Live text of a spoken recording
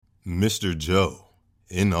Mr. Joe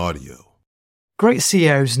in audio. Great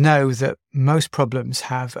CEOs know that most problems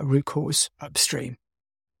have a root cause upstream.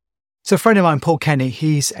 So a friend of mine, Paul Kenny,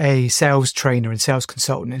 he's a sales trainer and sales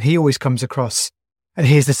consultant, and he always comes across, and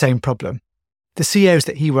here's the same problem. The CEOs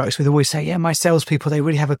that he works with always say, yeah, my salespeople, they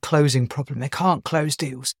really have a closing problem. They can't close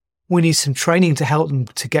deals. We need some training to help them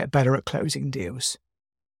to get better at closing deals.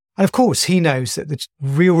 And of course, he knows that the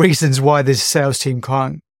real reasons why this sales team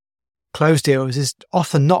can't close deals is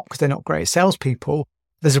often not because they're not great salespeople.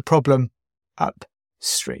 There's a problem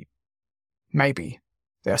upstream. Maybe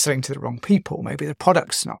they are selling to the wrong people. Maybe the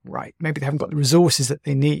product's not right. Maybe they haven't got the resources that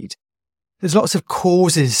they need. There's lots of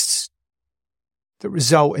causes that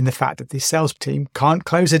result in the fact that the sales team can't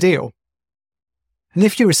close a deal. And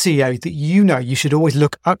if you're a CEO, that you know you should always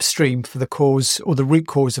look upstream for the cause or the root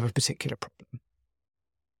cause of a particular problem.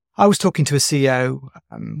 I was talking to a CEO,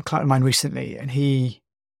 client of mine recently, and he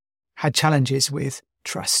had challenges with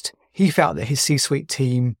trust. He felt that his C-suite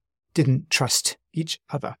team didn't trust each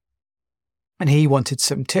other. And he wanted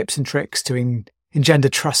some tips and tricks to engender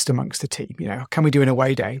trust amongst the team. You know, can we do an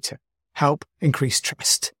away day to help increase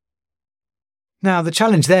trust? Now, the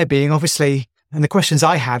challenge there being obviously, and the questions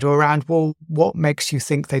I had were around, well, what makes you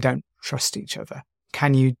think they don't trust each other?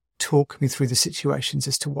 Can you talk me through the situations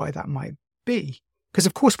as to why that might be? Because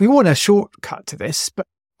of course we want a shortcut to this, but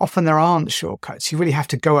often there aren't shortcuts. You really have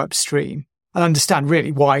to go upstream and understand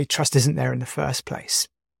really why trust isn't there in the first place.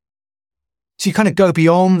 So you kind of go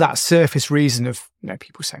beyond that surface reason of,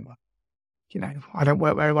 people saying, well, I don't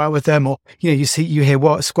work very well with them, or, you hear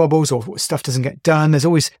what squabbles or what stuff doesn't get done. There's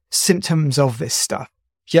always symptoms of this stuff.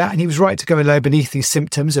 Yeah. And he was right to go low beneath these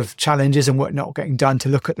symptoms of challenges and what not getting done to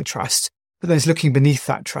look at the trust, but there's looking beneath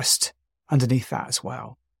that trust underneath that as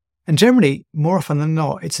well. And generally, more often than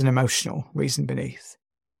not, it's an emotional reason beneath.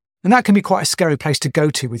 And that can be quite a scary place to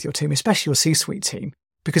go to with your team, especially your C-suite team,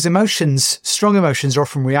 because strong emotions are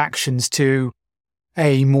often reactions to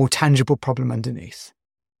a more tangible problem underneath.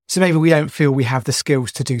 So maybe we don't feel we have the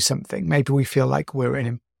skills to do something. Maybe we feel like we're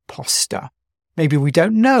an imposter. Maybe we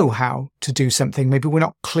don't know how to do something. Maybe we're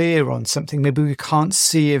not clear on something. Maybe we can't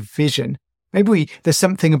see a vision. Maybe there's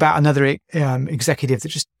something about another executive that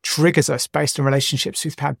just triggers us based on relationships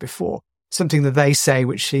we've had before. Something that they say,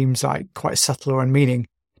 which seems like quite subtle or unmeaning,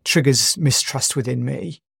 triggers mistrust within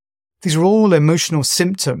me. These are all emotional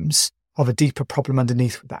symptoms of a deeper problem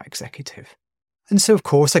underneath with that executive. And so, of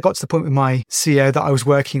course, I got to the point with my CEO that I was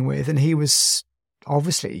working with, and he was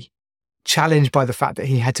obviously challenged by the fact that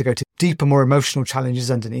he had to go to deeper, more emotional challenges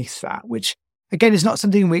underneath that, which, again, is not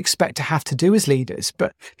something we expect to have to do as leaders.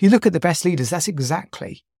 But if you look at the best leaders, that's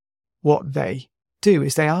exactly what they do,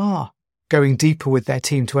 is they are going deeper with their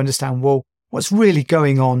team to understand, well, what's really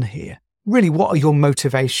going on here? Really, what are your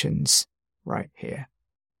motivations right here?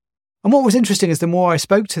 And what was interesting is the more I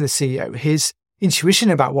spoke to the CEO, his intuition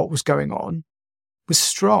about what was going on was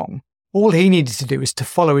strong. All he needed to do is to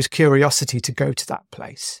follow his curiosity to go to that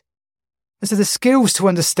place. And so the skills to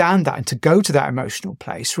understand that and to go to that emotional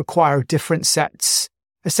place require a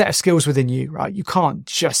set of skills within you, right? You can't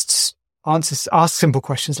just ask simple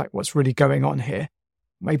questions like, what's really going on here?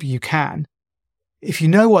 Maybe you can. If you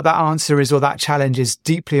know what that answer is or that challenge is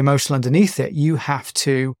deeply emotional underneath it, you have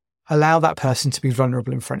to allow that person to be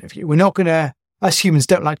vulnerable in front of you. We're not going to, us humans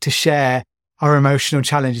don't like to share our emotional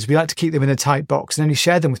challenges. We like to keep them in a tight box and only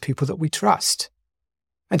share them with people that we trust.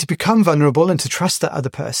 And to become vulnerable and to trust that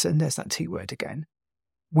other person, there's that T word again,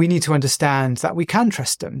 we need to understand that we can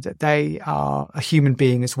trust them, that they are a human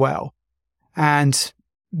being as well. And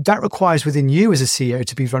that requires within you as a CEO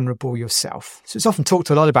to be vulnerable yourself. So it's often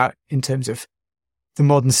talked a lot about in terms of the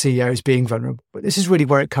modern CEOs being vulnerable, but this is really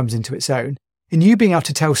where it comes into its own. In you being able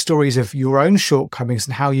to tell stories of your own shortcomings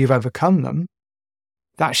and how you've overcome them,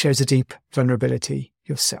 that shows a deep vulnerability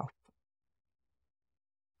yourself.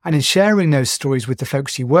 And in sharing those stories with the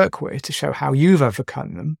folks you work with to show how you've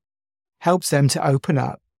overcome them, helps them to open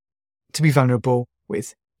up, to be vulnerable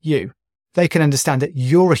with you. They can understand that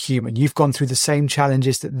you're a human. You've gone through the same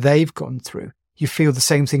challenges that they've gone through. You feel the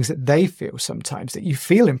same things that they feel sometimes, that you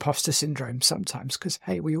feel imposter syndrome sometimes, because,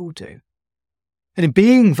 hey, we all do. And in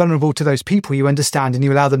being vulnerable to those people, you understand and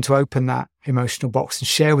you allow them to open that emotional box and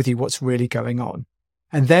share with you what's really going on.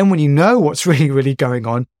 And then when you know what's really, really going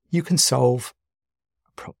on, you can solve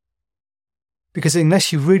a problem. Because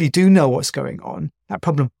unless you really do know what's going on, that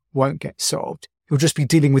problem won't get solved. You'll just be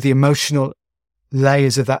dealing with the emotional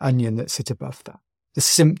layers of that onion that sit above that. The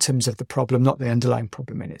symptoms of the problem, not the underlying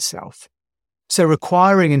problem in itself. So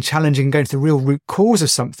requiring and challenging, going to the real root cause of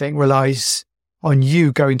something relies on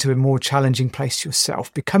you going to a more challenging place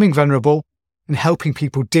yourself, becoming vulnerable and helping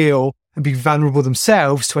people deal and be vulnerable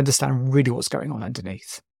themselves to understand really what's going on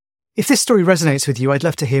underneath. If this story resonates with you, I'd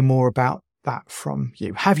love to hear more about that from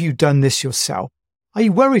you. Have you done this yourself? Are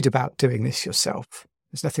you worried about doing this yourself?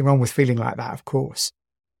 There's nothing wrong with feeling like that, of course.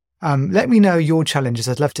 Let me know your challenges.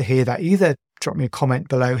 I'd love to hear that. Either drop me a comment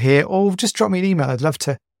below here or just drop me an email. I'd love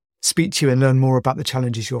to speak to you and learn more about the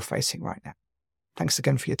challenges you're facing right now. Thanks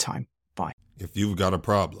again for your time. Bye. If you've got a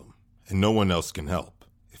problem and no one else can help,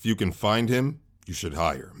 if you can find him, you should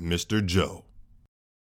hire Mr. Joe.